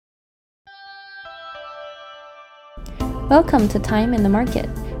Welcome to Time in the Market,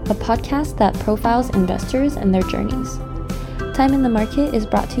 a podcast that profiles investors and their journeys. Time in the Market is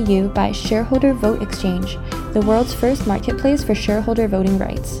brought to you by Shareholder Vote Exchange, the world's first marketplace for shareholder voting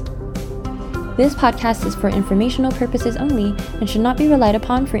rights. This podcast is for informational purposes only and should not be relied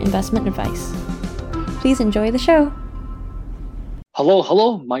upon for investment advice. Please enjoy the show.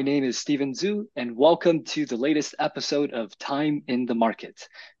 Hello. My name is Steven Zhu, and welcome to the latest episode of Time in the Market.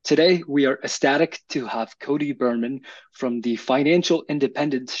 Today, we are ecstatic to have Cody Berman from the Financial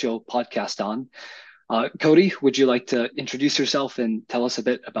Independence Show podcast on. Cody, would you like to introduce yourself and tell us a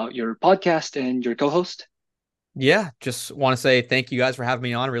bit about your podcast and your co-host? Yeah, just want to say thank you guys for having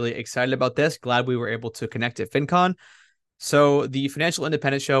me on. Really excited about this. Glad we were able to connect at FinCon. So the Financial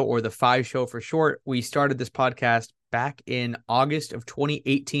Independence Show, or the FI Show for short, we started this podcast back in August of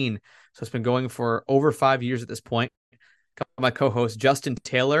 2018. So it's been going for over 5 years at this point. Got my co-host, Justin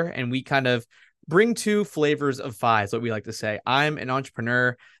Taylor, and we kind of bring two flavors of FI, is what we like to say. I'm an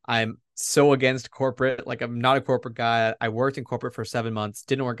entrepreneur. I'm so against corporate. Like, I'm not a corporate guy. I worked in corporate for 7 months.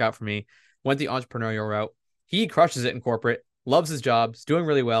 Didn't work out for me. Went the entrepreneurial route. He crushes it in corporate, loves his job, is doing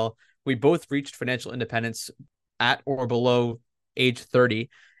really well. We both reached financial independence at or below age 30.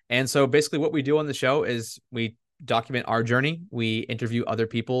 And so basically what we do on the show is we document our journey. We interview other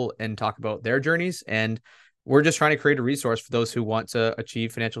people and talk about their journeys. And we're just trying to create a resource for those who want to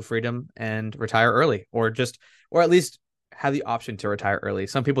achieve financial freedom and retire early, or at least have the option to retire early.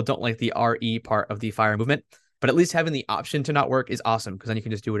 Some people don't like the RE part of the FIRE movement, but at least having the option to not work is awesome, because then you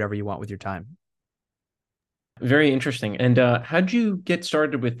can just do whatever you want with your time. Very interesting. And how'd you get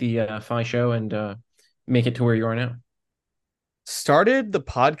started with the FI Show and make it to where you are now? Started the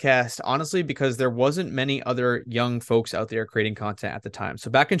podcast, honestly, because there wasn't many other young folks out there creating content at the time.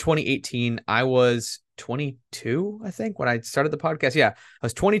 So back in 2018, I was 22, I think, when I started the podcast. Yeah, I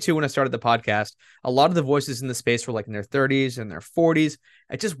was 22 when I started the podcast. A lot of the voices in the space were like in their 30s and their 40s.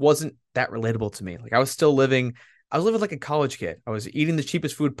 It just wasn't that relatable to me. Like, I was living like a college kid. I was eating the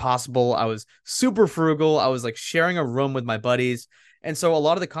cheapest food possible. I was super frugal. I was like sharing a room with my buddies. And so a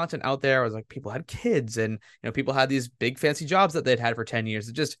lot of the content out there was like, people had kids and, people had these big fancy jobs that they'd had for 10 years.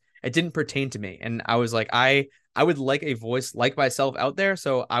 It didn't pertain to me. And I was like, I would like a voice like myself out there.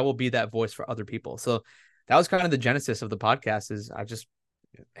 So I will be that voice for other people. So that was kind of the genesis of the podcast. Is I just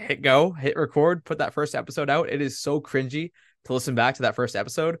hit go, hit record, put that first episode out. It is so cringy to listen back to that first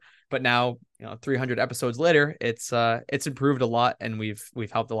episode, but now, 300 episodes later, it's improved a lot, and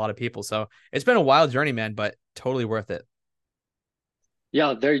we've helped a lot of people. So it's been a wild journey, man, but totally worth it.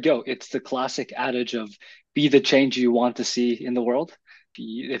 Yeah, there you go. It's the classic adage of be the change you want to see in the world.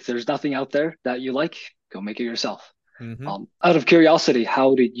 If there's nothing out there that you like, go make it yourself. Mm-hmm. Out of curiosity,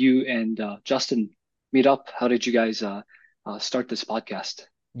 how did you and Justin meet up? How did you guys start this podcast?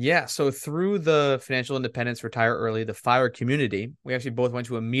 Yeah, so through the Financial Independence Retire Early, the FIRE community, we actually both went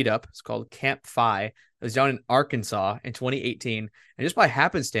to a meetup. It's called Camp FI. It was down in Arkansas in 2018. And just by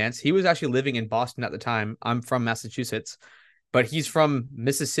happenstance, he was actually living in Boston at the time. I'm from Massachusetts, but he's from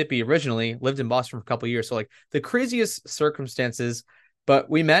Mississippi originally, lived in Boston for a couple of years. So like the craziest circumstances, but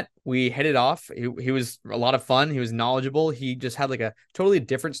we met, we hit it off. He was a lot of fun. He was knowledgeable. He just had like a totally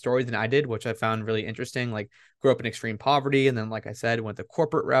different story than I did, which I found really interesting. Like, grew up in extreme poverty. And then, like I said, went the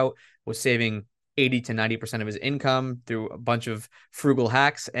corporate route, was saving 80 to 90% of his income through a bunch of frugal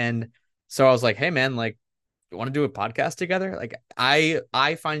hacks. And so I was like, hey man, like, you want to do a podcast together? Like,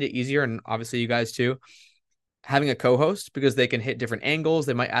 I find it easier, and obviously you guys too, having a co-host, because they can hit different angles.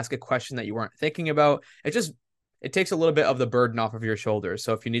 They might ask a question that you weren't thinking about. It takes a little bit of the burden off of your shoulders.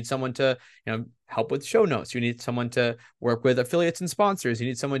 So if you need someone to, help with show notes, you need someone to work with affiliates and sponsors, you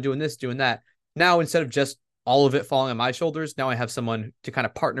need someone doing this, doing that. Now, instead of just all of it falling on my shoulders, now I have someone to kind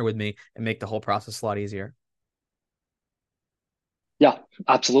of partner with me and make the whole process a lot easier. Yeah,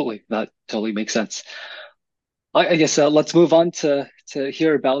 absolutely. That totally makes sense. I guess let's move on to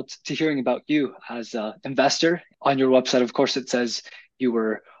hearing about you as an investor. On your website, of course, it says you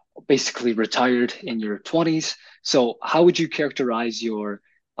were basically retired in your 20s. So how would you characterize your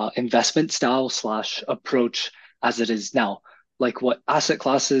investment style / approach as it is now? Like, what asset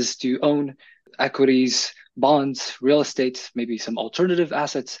classes do you own? Equities, bonds, real estate, maybe some alternative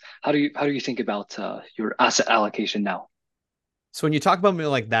assets. How do you think about your asset allocation now? So when you talk about me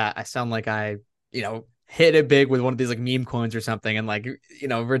like that, I sound like I, hit it big with one of these like meme coins or something and like,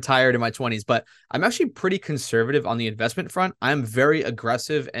 retired in my 20s, but I'm actually pretty conservative on the investment front. I'm very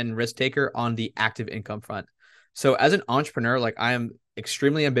aggressive and risk taker on the active income front. So as an entrepreneur, like, I am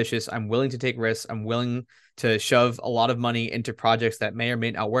extremely ambitious. I'm willing to take risks. I'm willing to shove a lot of money into projects that may or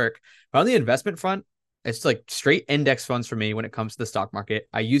may not work. But on the investment front, it's like straight index funds for me when it comes to the stock market.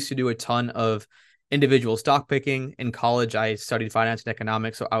 I used to do a ton of individual stock picking. In college, I studied finance and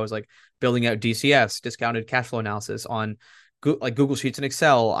economics. So I was like building out DCFs, discounted cash flow analysis on like Google Sheets and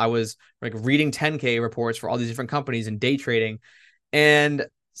Excel. I was like reading 10K reports for all these different companies and day trading. And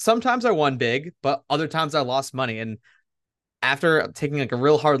sometimes I won big, but other times I lost money. And after taking like a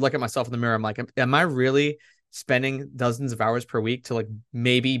real hard look at myself in the mirror, I'm like, am I really spending dozens of hours per week to like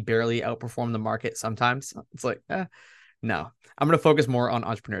maybe barely outperform the market sometimes? It's like, no, I'm going to focus more on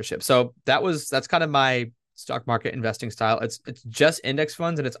entrepreneurship. So that's kind of my stock market investing style. It's just index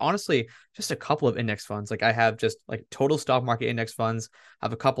funds, and it's honestly just a couple of index funds. Like I have just like total stock market index funds. I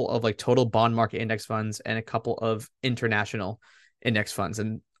have a couple of like total bond market index funds and a couple of international index funds.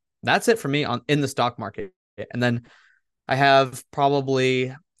 And that's it for me in the stock market. And then I have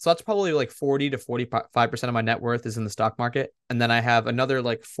that's probably like 40 to 45% of my net worth is in the stock market. And then I have another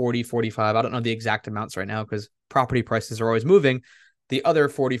like 40, 45. I don't know the exact amounts right now because property prices are always moving. The other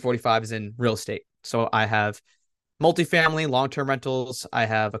 40, 45 is in real estate. So I have multifamily, long-term rentals. I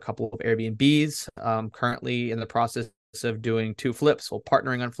have a couple of Airbnbs, currently in the process of doing 2 flips,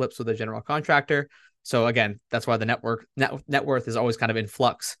 partnering on flips with a general contractor. So again, that's why the net worth is always kind of in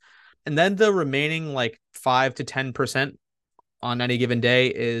flux. And then the remaining like 5 to 10% on any given day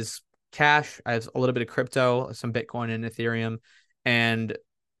is cash. I have a little bit of crypto, some Bitcoin and Ethereum. And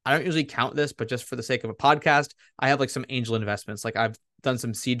I don't usually count this, but just for the sake of a podcast, I have like some angel investments. Like I've done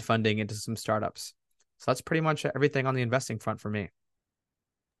some seed funding into some startups. So that's pretty much everything on the investing front for me.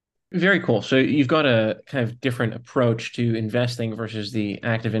 Very cool. So you've got a kind of different approach to investing versus the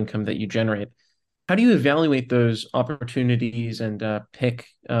active income that you generate. How do you evaluate those opportunities and pick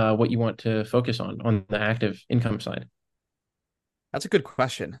what you want to focus on the active income side? That's a good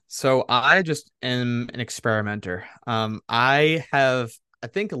question. So I just am an experimenter. I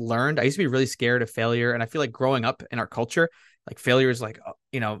think learned, I used to be really scared of failure. And I feel like growing up in our culture, like failure is like,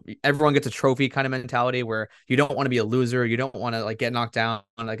 everyone gets a trophy kind of mentality where you don't want to be a loser. You don't want to like get knocked down.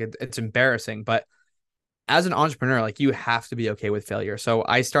 Like it's embarrassing. But as an entrepreneur, like you have to be okay with failure. So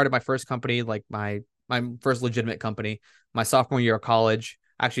I started my first company, like my first legitimate company, my sophomore year of college.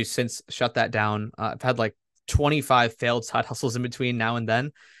 Actually, since shut that down, I've had like 25 failed side hustles in between now and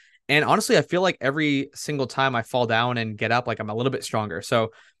then. And honestly, I feel like every single time I fall down and get up, like I'm a little bit stronger.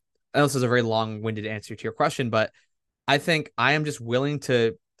 So I know this is a very long-winded answer to your question, but I think I am just willing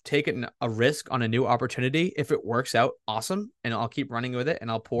to take a risk on a new opportunity. If it works out, awesome. And I'll keep running with it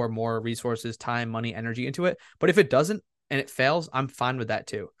and I'll pour more resources, time, money, energy into it. But if it doesn't and it fails, I'm fine with that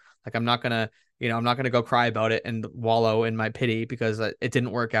too. Like I'm not going to go cry about it and wallow in my pity because it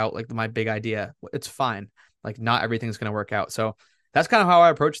didn't work out like my big idea. It's fine. Like not everything's going to work out. So that's kind of how I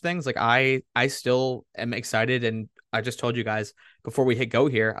approach things. Like I still am excited. And I just told you guys before we hit go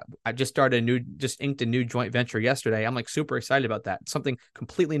here, I just inked a new joint venture yesterday. I'm like super excited about that. Something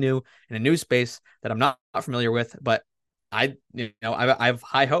completely new in a new space that I'm not familiar with, but I have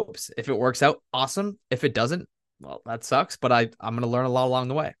high hopes. If it works out, awesome. If it doesn't, well, that sucks, but I'm going to learn a lot along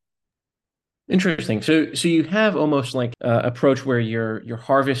the way. Interesting. So you have almost like approach where you're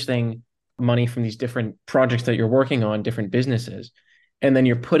harvesting money from these different projects that you're working on, different businesses, and then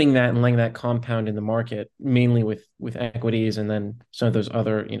you're putting that and letting that compound in the market, mainly with equities and then some of those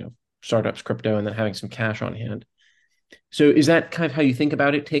other, startups, crypto, and then having some cash on hand. So is that kind of how you think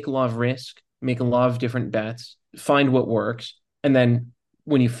about it? Take a lot of risk, make a lot of different bets, find what works, and then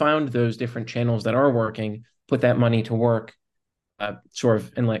when you found those different channels that are working, put that money to work, sort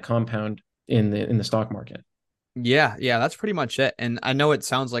of, and let compound in the stock market. Yeah, that's pretty much it. And I know it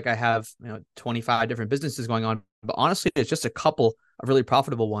sounds like I have 25 different businesses going on, but honestly, it's just a couple of really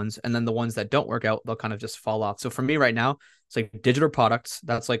profitable ones, and then the ones that don't work out, they'll kind of just fall off. So for me right now, it's like digital products.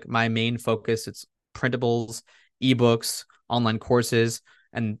 That's like my main focus. It's printables, ebooks, online courses,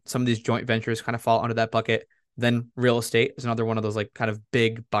 and some of these joint ventures kind of fall under that bucket. Then real estate is another one of those like kind of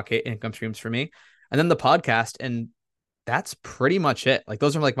big bucket income streams for me. And then the podcast, and that's pretty much it. Like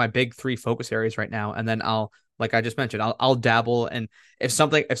those are like my big 3 focus areas right now. And then like I just mentioned, I'll dabble. And if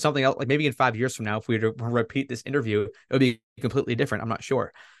something else, like maybe in 5 years from now, if we were to repeat this interview, it would be completely different. I'm not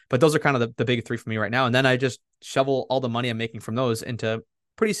sure, but those are kind of the big 3 for me right now. And then I just shovel all the money I'm making from those into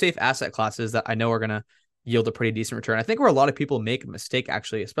pretty safe asset classes that I know are going to yield a pretty decent return. I think where a lot of people make a mistake,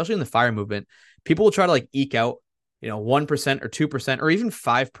 actually, especially in the FIRE movement, people will try to like eke out, 1% or 2% or even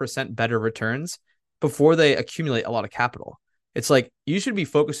 5% better returns before they accumulate a lot of capital. It's like you should be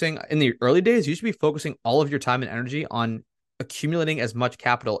focusing in the early days, you should be focusing all of your time and energy on accumulating as much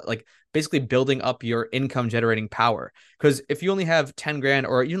capital, like basically building up your income generating power. Because if you only have 10 grand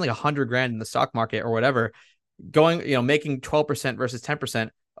or even like 100 grand in the stock market or whatever, making 12% versus 10%,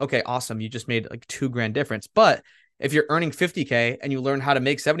 okay, awesome. You just made like 2 grand difference. But if you're earning 50K and you learn how to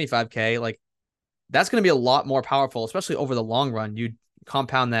make 75K, like that's going to be a lot more powerful, especially over the long run. You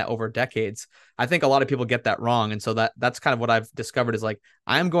compound that over decades. I think a lot of people get that wrong. And so that's kind of what I've discovered is like,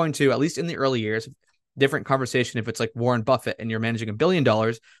 I'm going to, at least in the early years, different conversation. If it's like Warren Buffett and you're managing $1 billion,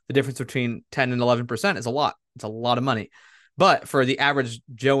 the difference between 10 and 11% is a lot. It's a lot of money. But for the average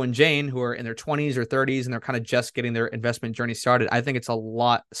Joe and Jane who are in their 20s or 30s and they're kind of just getting their investment journey started, I think it's a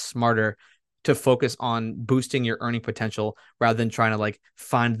lot smarter to focus on boosting your earning potential rather than trying to like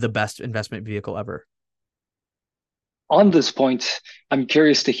find the best investment vehicle ever. On this point, I'm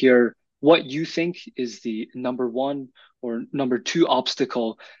curious to hear what you think is the number one or number two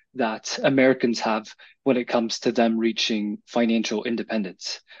obstacle that Americans have when it comes to them reaching financial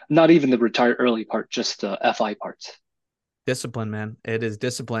independence. Not even the retire early part, just the FI part. Discipline, man. It is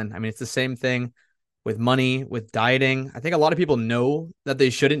discipline. I mean, it's the same thing with money, with dieting. I think a lot of people know that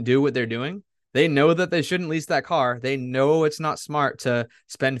they shouldn't do what they're doing. They know that they shouldn't lease that car. They know it's not smart to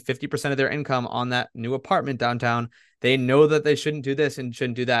spend 50% of their income on that new apartment downtown. They know that they shouldn't do this and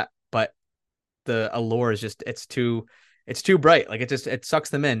shouldn't do that. But the allure is just, it's too bright. Like it sucks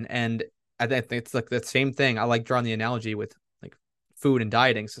them in. And I think it's like the same thing. I like drawing the analogy with like food and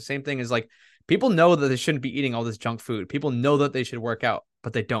dieting. It's the same thing as like people know that they shouldn't be eating all this junk food. People know that they should work out,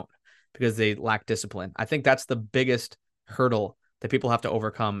 but they don't because they lack discipline. I think that's the biggest hurdle that people have to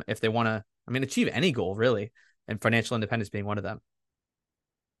overcome if they want to, achieve any goal really, and financial independence being one of them.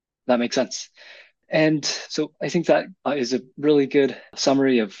 That makes sense. And so I think that is a really good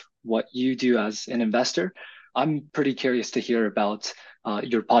summary of what you do as an investor. I'm pretty curious to hear about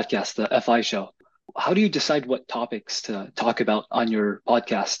your podcast, the FI Show. How do you decide what topics to talk about on your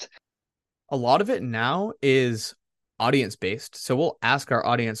podcast? A lot of it now is audience based. So we'll ask our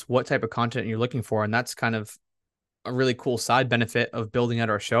audience what type of content you're looking for. And that's kind of a really cool side benefit of building out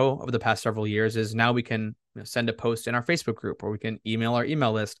our show over the past several years is now we can send a post in our Facebook group or we can email our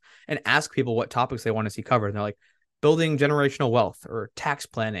email list and ask people what topics they want to see covered. And they're like building generational wealth or tax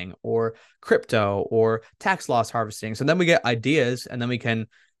planning or crypto or tax loss harvesting. So then we get ideas and then we can,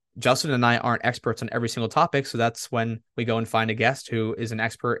 Justin and I aren't experts on every single topic. So that's when we go and find a guest who is an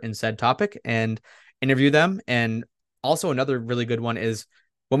expert in said topic and interview them. And also another really good one is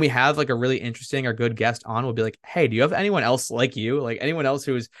when we have like a really interesting or good guest on, we'll be like, hey, do you have anyone else like you? Like anyone else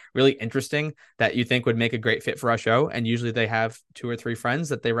who is really interesting that you think would make a great fit for our show? And usually they have 2 or 3 friends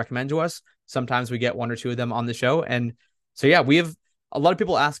that they recommend to us. Sometimes we get 1 or 2 of them on the show. And so, yeah, we have a lot of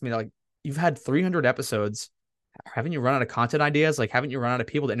people ask me like, you've had 300 episodes. Haven't you run out of content ideas? Like, haven't you run out of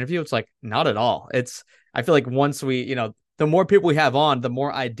people to interview? It's like, not at all. I feel like once we, the more people we have on, the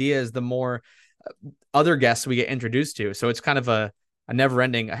more ideas, the more other guests we get introduced to. So it's kind of a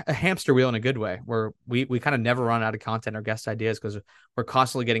never-ending, a hamster wheel in a good way, where we kind of never run out of content or guest ideas because we're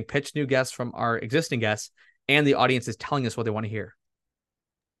constantly getting pitched new guests from our existing guests, and the audience is telling us what they want to hear.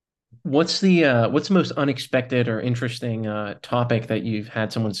 What's the most unexpected or interesting topic that you've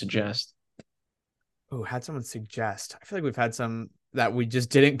had someone suggest? Oh, had someone suggest? I feel like we've had some that we just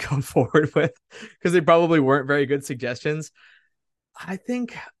didn't go forward with because they probably weren't very good suggestions. I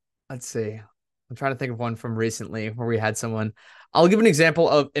think, let's see. I'm trying to think of one from recently where we had someone. I'll give an example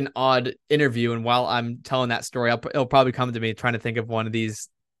of an odd interview. And while I'm telling that story, it'll probably come to me trying to think of one of these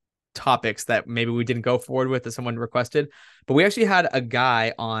topics that maybe we didn't go forward with that someone requested. But we actually had a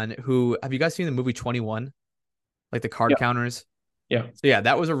guy on who, have you guys seen the movie 21? Like the card counters? Yeah. So yeah,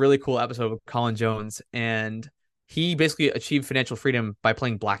 that was a really cool episode with Colin Jones. And he basically achieved financial freedom by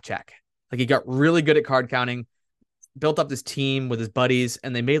playing blackjack. Like he got really good at card counting, built up this team with his buddies,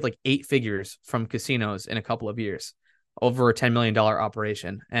 and they made like 8 figures from casinos in a couple of years, over a $10 million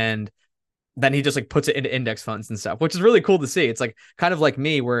operation. And then he just like puts it into index funds and stuff, which is really cool to see. It's like kind of like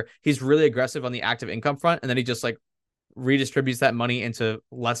me, where he's really aggressive on the active income front, and then he just like redistributes that money into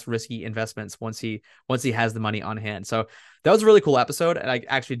less risky investments once he has the money on hand. So that was a really cool episode. And I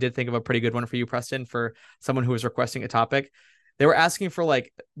actually did think of a pretty good one for you, Preston, for someone who was requesting a topic. They were asking for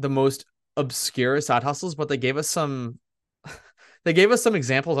like the most obscure side hustles, but they gave us some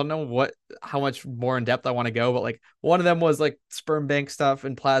examples. I don't know how much more in depth I want to go, but like one of them was like sperm bank stuff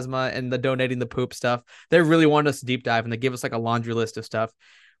and plasma and the donating the poop stuff. They really wanted us to deep dive, and they gave us like a laundry list of stuff.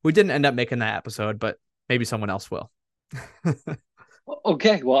 We didn't end up making that episode, but maybe someone else will.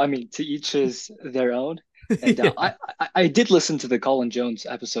 Okay, well, I mean, to each is their own. And Yeah. I did listen to the Colin Jones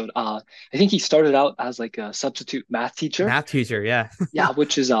episode. I think he started out as like a substitute math teacher. Math teacher, yeah. Yeah,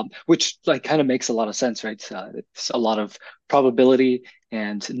 which like kind of makes a lot of sense, right? It's a lot of probability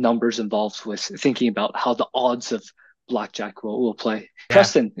and numbers involved with thinking about how the odds of blackjack will play. Yeah.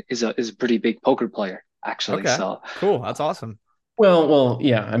 Preston is a pretty big poker player, actually. Okay. So Cool. That's awesome. Well,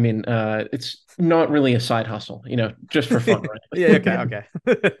 yeah. I mean, it's not really a side hustle, just for fun, right? Yeah.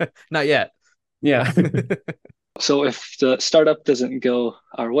 Okay. Not yet. Yeah. So if the startup doesn't go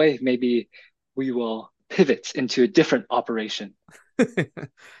our way, maybe we will pivot into a different operation.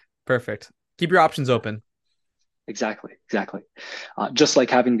 Perfect. Keep your options open. Exactly, exactly. Just like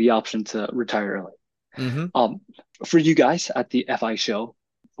having the option to retire early. Mm-hmm. Um, for you guys at the FI show,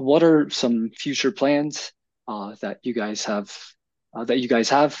 what are some future plans that you guys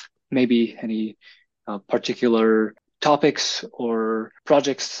have? Maybe any particular topics or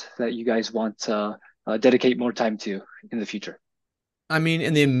projects that you guys want to dedicate more time to in the future? I mean,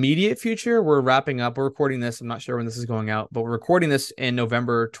 in the immediate future, we're wrapping up. We're recording this. I'm not sure when this is going out, but we're recording this in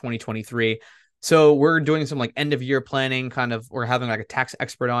November 2023. So we're doing some like end of year planning, kind of. We're having like a tax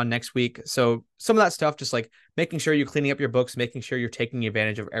expert on next week. So some of that stuff, just like making sure you're cleaning up your books, making sure you're taking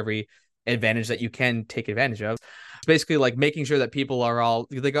advantage of every advantage that you can take advantage of. It's basically like making sure that people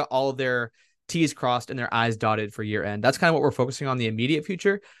they got all of their T's crossed and their I's dotted for year end. That's kind of what we're focusing on the immediate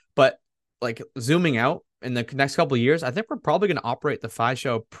future. But like zooming out in the next couple of years, I think we're probably going to operate the Fi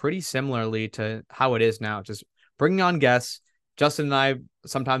Show pretty similarly to how it is now. Just bringing on guests. Justin and I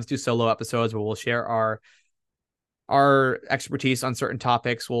sometimes do solo episodes where we'll share our expertise on certain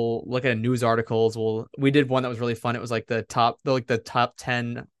topics. We'll look at news articles. We did one that was really fun. It was like the top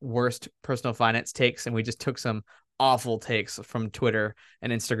 10 worst personal finance takes, and we just took some awful takes from Twitter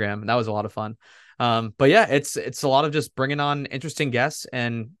and Instagram. And that was a lot of fun. But yeah, it's a lot of just bringing on interesting guests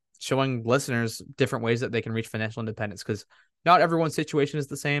and showing listeners different ways that they can reach financial independence, because not everyone's situation is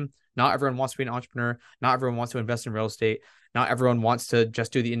the same. Not everyone wants to be an entrepreneur. Not everyone wants to invest in real estate. Not everyone wants to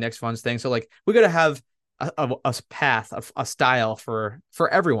just do the index funds thing. So like we got to have a path, a style for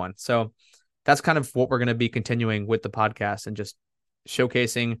everyone. So that's kind of what we're going to be continuing with the podcast, and just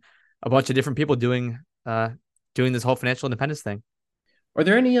showcasing a bunch of different people doing this whole financial independence thing. Are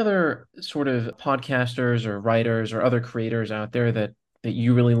there any other sort of podcasters or writers or other creators out there that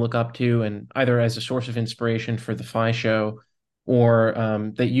you really look up to, and either as a source of inspiration for the Fi Show, or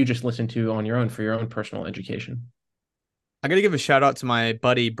that you just listen to on your own for your own personal education? I got to give a shout out to my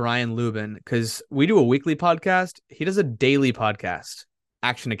buddy Brian Lubin, because we do a weekly podcast. He does a daily podcast,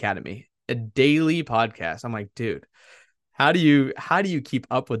 Action Academy, a daily podcast. I'm like, dude, how do you keep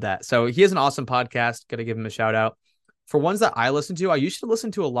up with that? So he has an awesome podcast. Got to give him a shout out. For ones that I listen to, I used to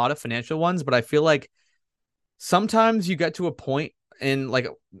listen to a lot of financial ones, but I feel like sometimes you get to a point in like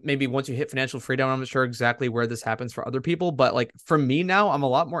maybe once you hit financial freedom, I'm not sure exactly where this happens for other people, but like for me now, I'm a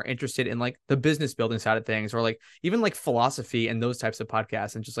lot more interested in like the business building side of things, or like even like philosophy and those types of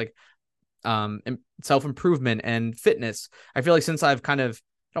podcasts, and just like self-improvement and fitness. I feel like since I've kind of,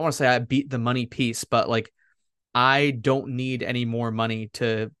 I don't want to say I beat the money piece, but like I don't need any more money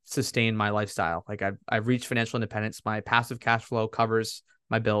to sustain my lifestyle. Like I've reached financial independence. My passive cash flow covers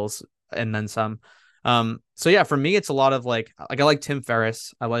my bills and then some. So yeah, for me, it's a lot of like I like Tim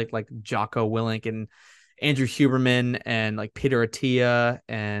Ferriss. I like Jocko Willink and Andrew Huberman and like Peter Attia,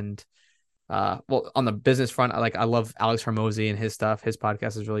 and well, on the business front, I love Alex Hormozy and his stuff. His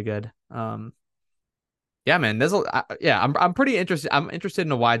podcast is really good. Yeah, man, I'm pretty interested. I'm interested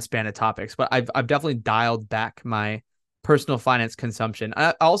in a wide span of topics, but I've definitely dialed back my personal finance consumption.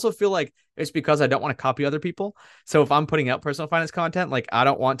 I also feel like it's because I don't want to copy other people. So if I'm putting out personal finance content, like I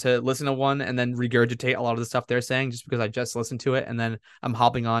don't want to listen to one and then regurgitate a lot of the stuff they're saying just because I just listened to it, and then I'm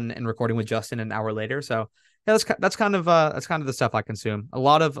hopping on and recording with Justin an hour later. So yeah, that's kind of the stuff I consume. A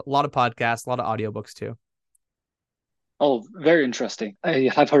lot of podcasts, a lot of audiobooks too. Oh, very interesting.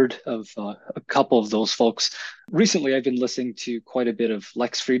 I have heard of a couple of those folks. Recently, I've been listening to quite a bit of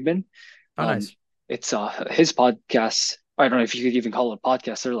Lex Friedman. Oh, Um, nice. it's his podcasts. I don't know if you could even call it a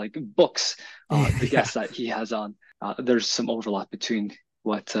podcast. They're like books. The Yeah. guests that he has on. There's some overlap between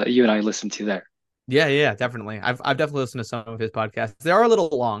what you and I listen to there. Yeah, definitely. I've definitely listened to some of his podcasts. They are a little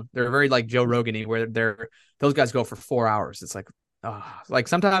long. They're very like Joe Rogan-y, where those guys go for 4 hours. It's like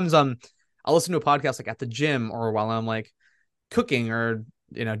sometimes I'll listen to a podcast like at the gym or while I'm like cooking or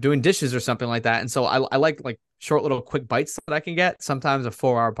doing dishes or something like that. And so I like short little quick bites that I can get. Sometimes a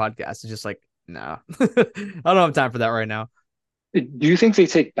 4 hour podcast is just like, no, I don't have time for that right now. Do you think they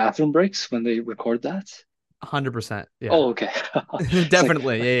take bathroom breaks when they record that? 100%. Yeah. Oh, okay. It's like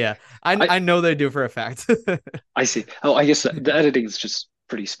Definitely. Yeah. I I know they do for a fact. I see. Oh, I guess the editing is just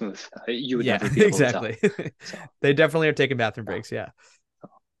pretty smooth. You would Yeah, never be able to tell. exactly. So. They definitely are taking bathroom breaks. Yeah.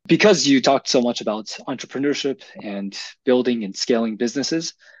 Because you talked so much about entrepreneurship and building and scaling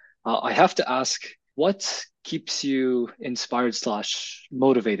businesses, I have to ask, what keeps you inspired slash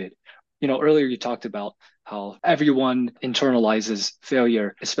motivated? Earlier you talked about how everyone internalizes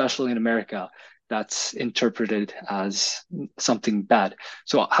failure, especially in America, that's interpreted as something bad.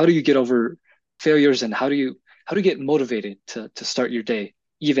 So how do you get over failures, and how do you get motivated to start your day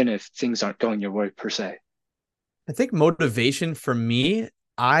even if things aren't going your way per se? I think motivation for me,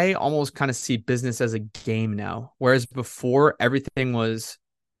 I almost kind of see business as a game now. Whereas before, everything was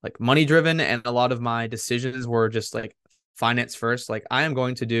like money driven, and a lot of my decisions were just like finance first. Like, I am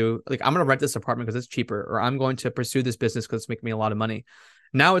going to do, like, I'm going to rent this apartment because it's cheaper, or I'm going to pursue this business because it's making me a lot of money.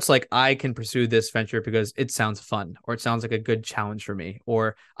 Now it's like I can pursue this venture because it sounds fun, or it sounds like a good challenge for me,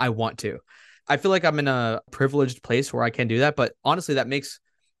 or I want to. I feel like I'm in a privileged place where I can do that. But honestly, that makes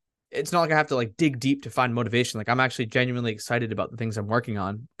it's not like I have to like dig deep to find motivation. Like, I'm actually genuinely excited about the things I'm working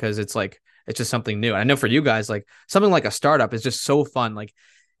on because it's like it's just something new. And I know for you guys, like something like a startup is just so fun. Like,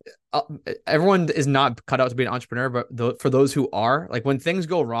 uh, everyone is not cut out to be an entrepreneur, but for those who are, like, when things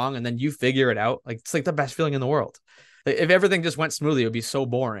go wrong and then you figure it out, like, it's like the best feeling in the world. Like, if everything just went smoothly, it would be so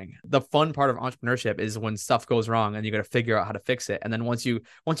boring. The fun part of entrepreneurship is when stuff goes wrong and you got to figure out how to fix it. And then once you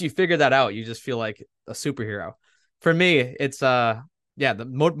figure that out, you just feel like a superhero. For me, it's yeah, the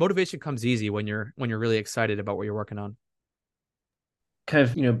motivation comes easy when you're really excited about what you're working on. Kind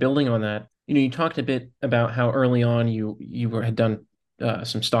of, building on that, you talked a bit about how early on had done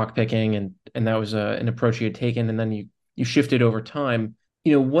some stock picking, and that was an approach you had taken, and then you shifted over time.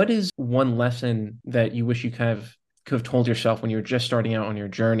 What is one lesson that you wish you could have told yourself when you were just starting out on your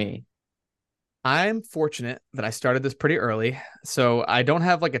journey? I'm fortunate that I started this pretty early, so I don't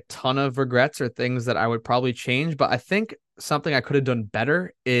have like a ton of regrets or things that I would probably change, but I think something I could have done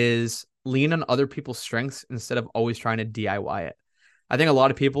better is lean on other people's strengths instead of always trying to DIY it. I think a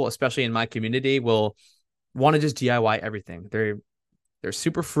lot of people, especially in my community, will want to just DIY everything. They're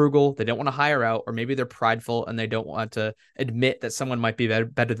super frugal, they don't want to hire out, or maybe they're prideful and they don't want to admit that someone might be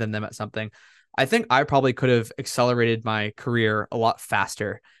better than them at something. I think I probably could have accelerated my career a lot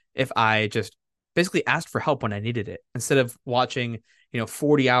faster if I just basically asked for help when I needed it instead of watching,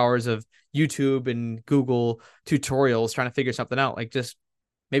 40 hours of YouTube and Google tutorials trying to figure something out. Like, just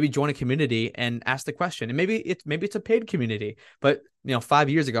maybe join a community and ask the question. And maybe it's a paid community, but 5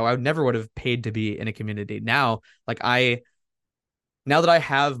 years ago, I never would have paid to be in a community. Now that I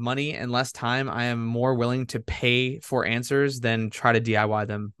have money and less time, I am more willing to pay for answers than try to DIY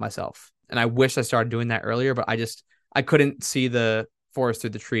them myself. And I wish I started doing that earlier, but I couldn't see the forest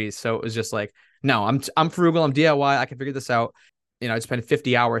through the trees. So it was just like, no, I'm frugal, I'm DIY, I can figure this out. I'd spend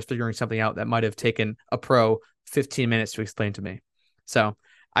 50 hours figuring something out that might have taken a pro 15 minutes to explain to me. So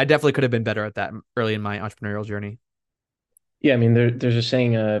I definitely could have been better at that early in my entrepreneurial journey. Yeah, I mean, there's a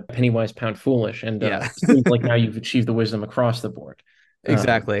saying, penny wise, pound foolish, and Yeah. it seems like now you've achieved the wisdom across the board.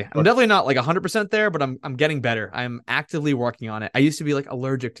 Exactly. I'm But definitely not like 100% there, but I'm getting better. I'm actively working on it. I used to be like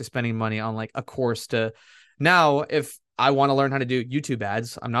allergic to spending money on like a course to now if I want to learn how to do YouTube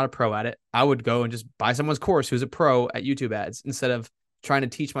ads, I'm not a pro at it. I would go and just buy someone's course who's a pro at YouTube ads instead of trying to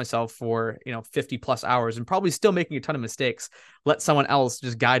teach myself for, 50 plus hours and probably still making a ton of mistakes. Let someone else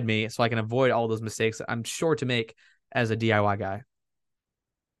just guide me so I can avoid all those mistakes that I'm sure to make as a DIY guy.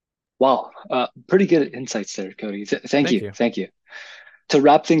 Wow, pretty good insights there, Cody. Thank Thank you. you. Thank you. To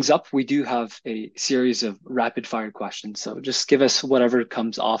wrap things up, we do have a series of rapid fire questions. So just give us whatever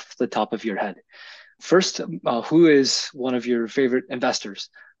comes off the top of your head. First, who is one of your favorite investors?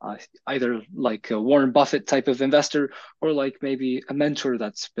 Either like a Warren Buffett type of investor, or like maybe a mentor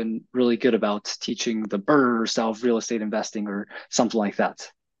that's been really good about teaching the Burr style of real estate investing or something like that.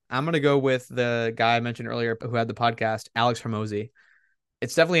 I'm going to go with the guy I mentioned earlier who had the podcast, Alex Hermosi.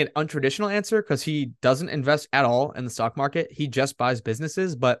 It's definitely an untraditional answer because he doesn't invest at all in the stock market. He just buys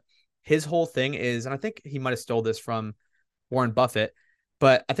businesses, but his whole thing is, and I think he might have stole this from Warren Buffett,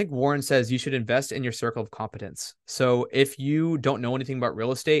 but I think Warren says you should invest in your circle of competence. So if you don't know anything about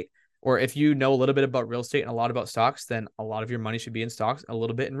real estate, or if you know a little bit about real estate and a lot about stocks, then a lot of your money should be in stocks, a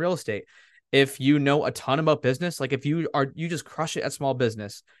little bit in real estate. If you know a ton about business, like if you just crush it at small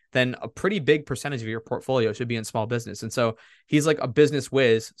business, then a pretty big percentage of your portfolio should be in small business. And so he's like a business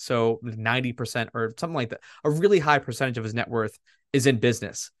whiz. So 90% or something like that, a really high percentage of his net worth is in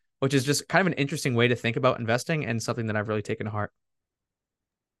business, which is just kind of an interesting way to think about investing and something that I've really taken to heart.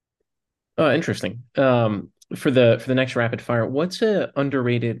 Oh, interesting. For the next rapid fire, what's a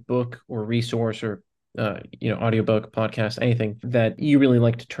underrated book or resource or audiobook, podcast, anything that you really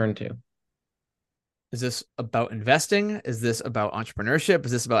like to turn to? Is this about investing? Is this about entrepreneurship?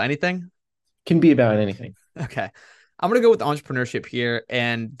 Is this about anything? Can be about anything. Okay. I'm going to go with entrepreneurship here.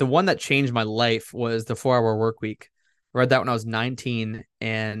 And the one that changed my life was the 4 Hour Work Week. I read that when I was 19,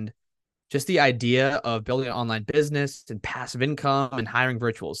 and just the idea of building an online business and passive income and hiring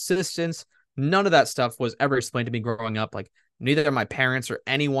virtual assistants. None of that stuff was ever explained to me growing up. Like, neither my parents or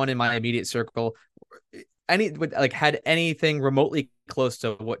anyone in my immediate circle had anything remotely close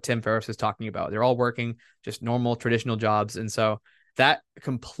to what Tim Ferriss is talking about. They're all working just normal traditional jobs. And so that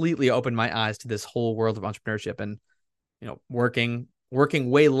completely opened my eyes to this whole world of entrepreneurship and, working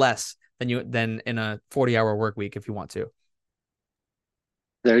way less than in a 40-hour work week if you want to.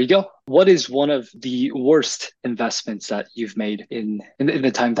 There you go. What is one of the worst investments that you've made in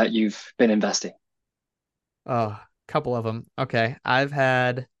the time that you've been investing? A couple of them. Okay.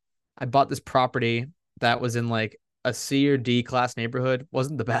 I bought this property that was in like a C or D class neighborhood.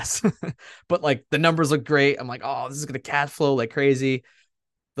 Wasn't the best, but like the numbers look great. I'm like, oh, this is gonna cash flow like crazy.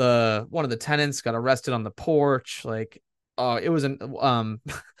 One of the tenants got arrested on the porch. Like, oh, it was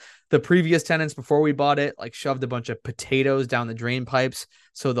the previous tenants before we bought it, like shoved a bunch of potatoes down the drain pipes.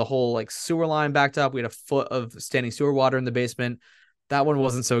 So the whole like sewer line backed up. We had a foot of standing sewer water in the basement. That one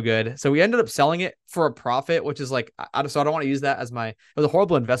wasn't so good. So we ended up selling it for a profit, which is like, so I don't want to use that as it was a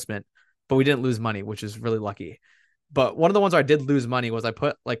horrible investment, but we didn't lose money, which is really lucky. But one of the ones where I did lose money was I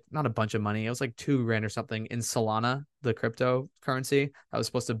put like not a bunch of money. It was like $2,000 or something in Solana, the cryptocurrency. I was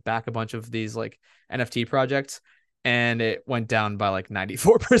supposed to back a bunch of these like NFT projects, and it went down by like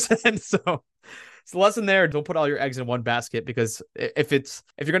 94%. So it's the lesson there. Don't put all your eggs in one basket, because if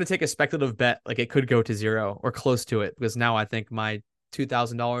you're going to take a speculative bet, like it could go to zero or close to it, because now I think my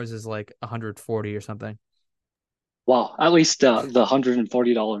 $2,000 is like 140 or something. Wow, at least the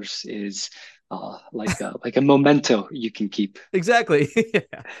 $140 is like a memento you can keep. Exactly. Yeah.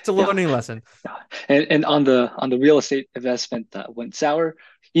 It's a Yeah. learning lesson. Yeah. And on the real estate investment that went sour,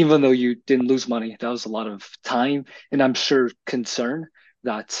 even though you didn't lose money, that was a lot of time and I'm sure concern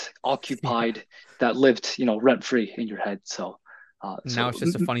that occupied that lived, rent free in your head. So Now it's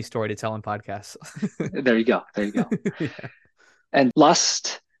just a funny story to tell in podcasts. there you go. There you go. Yeah. And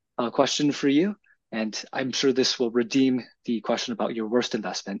last question for you, and I'm sure this will redeem the question about your worst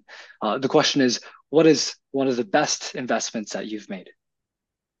investment. The question is, what is one of the best investments that you've made?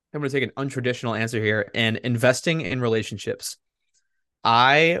 I'm going to take an untraditional answer here, and investing in relationships.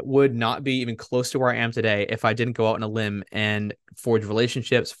 I would not be even close to where I am today if I didn't go out on a limb and forge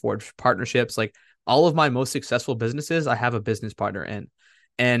relationships, forge partnerships. Like all of my most successful businesses, I have a business partner in,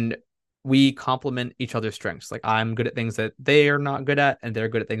 and we complement each other's strengths. Like I'm good at things that they are not good at, and they're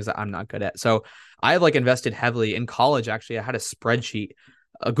good at things that I'm not good at. So I like invested heavily in college. Actually, I had a spreadsheet,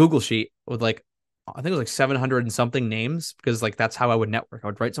 a Google sheet with like, I think it was like 700 and something names, because like that's how I would network. I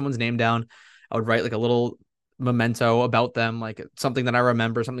would write someone's name down. I would write like a little memento about them, like something that I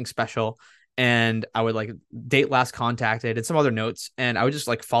remember, something special. And I would like date last contacted and some other notes. And I would just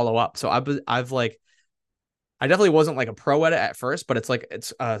like follow up. So I've like, I definitely wasn't like a pro at it at first, but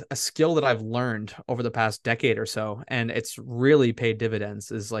it's a skill that I've learned over the past decade or so. And it's really paid dividends,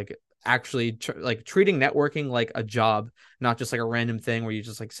 is like actually like treating networking like a job, not just like a random thing where you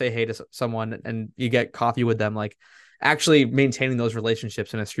just like say hey to someone and you get coffee with them, like actually maintaining those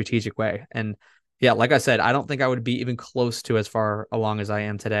relationships in a strategic way. And yeah, like I said, I don't think I would be even close to as far along as I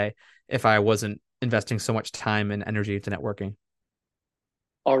am today if I wasn't investing so much time and energy into networking.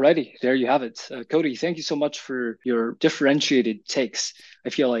 Alrighty, there you have it. Cody, thank you so much for your differentiated takes. I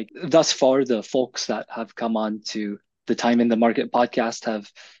feel like thus far, the folks that have come on to the Time in the Market podcast have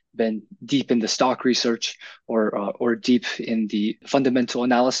been deep in the stock research or deep in the fundamental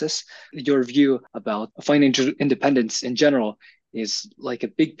analysis. Your view about financial independence in general is like a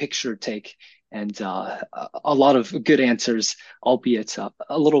big picture take and a lot of good answers, albeit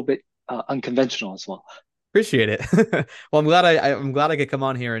a little bit unconventional as well. Appreciate it. Well, I'm glad I could come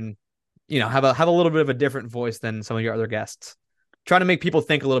on here and have a little bit of a different voice than some of your other guests. Trying to make people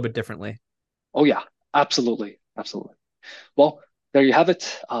think a little bit differently. Oh yeah, absolutely, absolutely. Well, there you have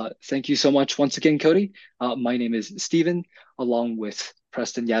it. Thank you so much once again, Cody. My name is Steven, along with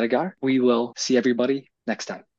Preston Yadigar. We will see everybody next time.